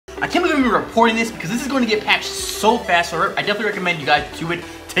I can't believe I'm reporting this because this is going to get patched so fast, so I definitely recommend you guys do it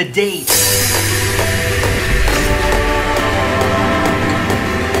today.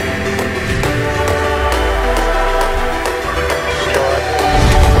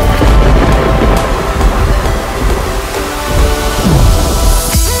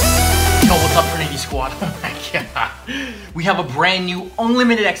 Yo, what's up, Trinity Squad? Oh my god. We have a brand new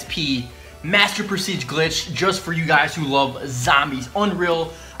unlimited XP Master Prestige glitch just for you guys who love zombies.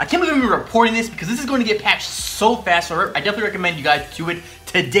 Unreal. I can't believe I'm reporting this because this is going to get patched so fast, so I definitely recommend you guys do it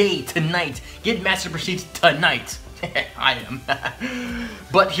today, tonight. Get Master Prestige tonight. I am.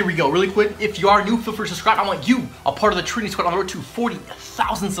 But here we go, really quick. If you are new, feel free to subscribe. I want you a part of the Trinity Squad on the road to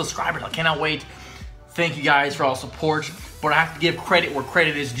 40,000 subscribers. I cannot wait. Thank you guys for all support. But I have to give credit where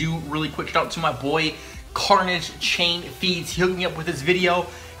credit is due. Really quick shout out to my boy Carnage Chain Feeds. He hooked me up with this video,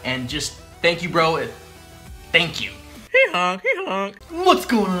 and just thank you, bro. Thank you. Hey honk, hey honk. What's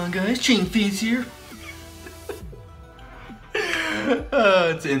going on, guys? Chain Feeds here.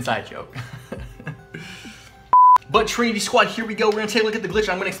 It's an inside joke. But Trinity Squad, here we go. We're gonna take a look at the glitch.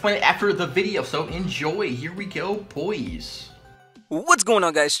 I'm gonna explain it after the video, so enjoy. Here we go, boys. What's going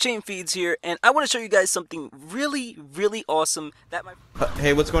on, guys? Chain Feeds here, and I want to show you guys something really awesome that my...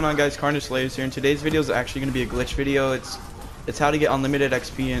 Hey, what's going on, guys? Carnage Slayers here, and today's video is actually going to be a glitch video. It's how to get unlimited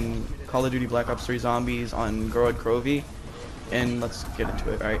XP in Call of Duty Black Ops 3 Zombies on GOROD KROVI, and let's get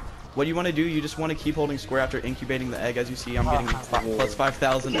into it. Alright, what you want to do, you just want to keep holding square after incubating the egg. As you see, I'm getting plus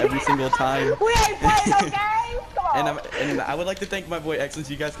 5,000 every single time. We ain't playing no games! And I would like to thank my boy X, since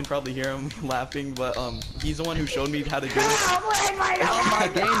you guys can probably hear him laughing, but he's the one who showed me how to do it.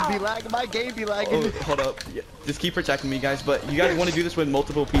 My game be lagging. Oh, hold up. Yeah, just keep protecting me, guys. But you guys want to do this with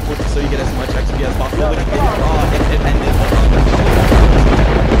multiple people just so you get as much XP as possible.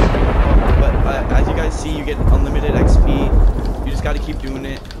 But as you guys see, you get unlimited XP. You just got to keep doing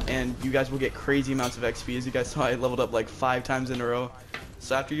it, and you guys will get crazy amounts of XP. As you guys saw, I leveled up like 5 times in a row.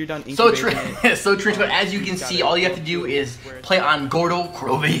 So after you're done incubating but as you can see, all you have to do is play on GOROD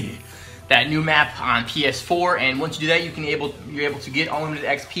KROVI, that new map on PS4, and once you do that, you're able to get unlimited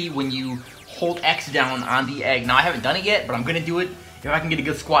XP when you hold X down on the egg. Now I haven't done it yet, but I'm gonna do it if I can get a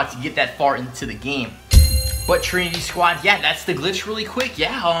good squad to get that far into the game. But Trinity Squad, yeah, that's the glitch really quick.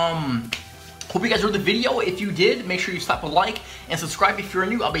 Yeah, hope you guys enjoyed the video. If you did, make sure you slap a like and subscribe if you're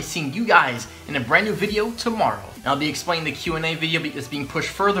new. I'll be seeing you guys in a brand new video tomorrow. And I'll be explaining the Q&A video that's being pushed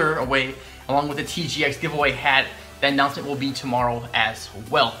further away, along with the TGX giveaway hat. That announcement will be tomorrow as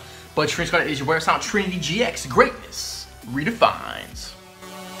well. But Trinity Squad is your wear sound Trinity GX. Greatness redefines.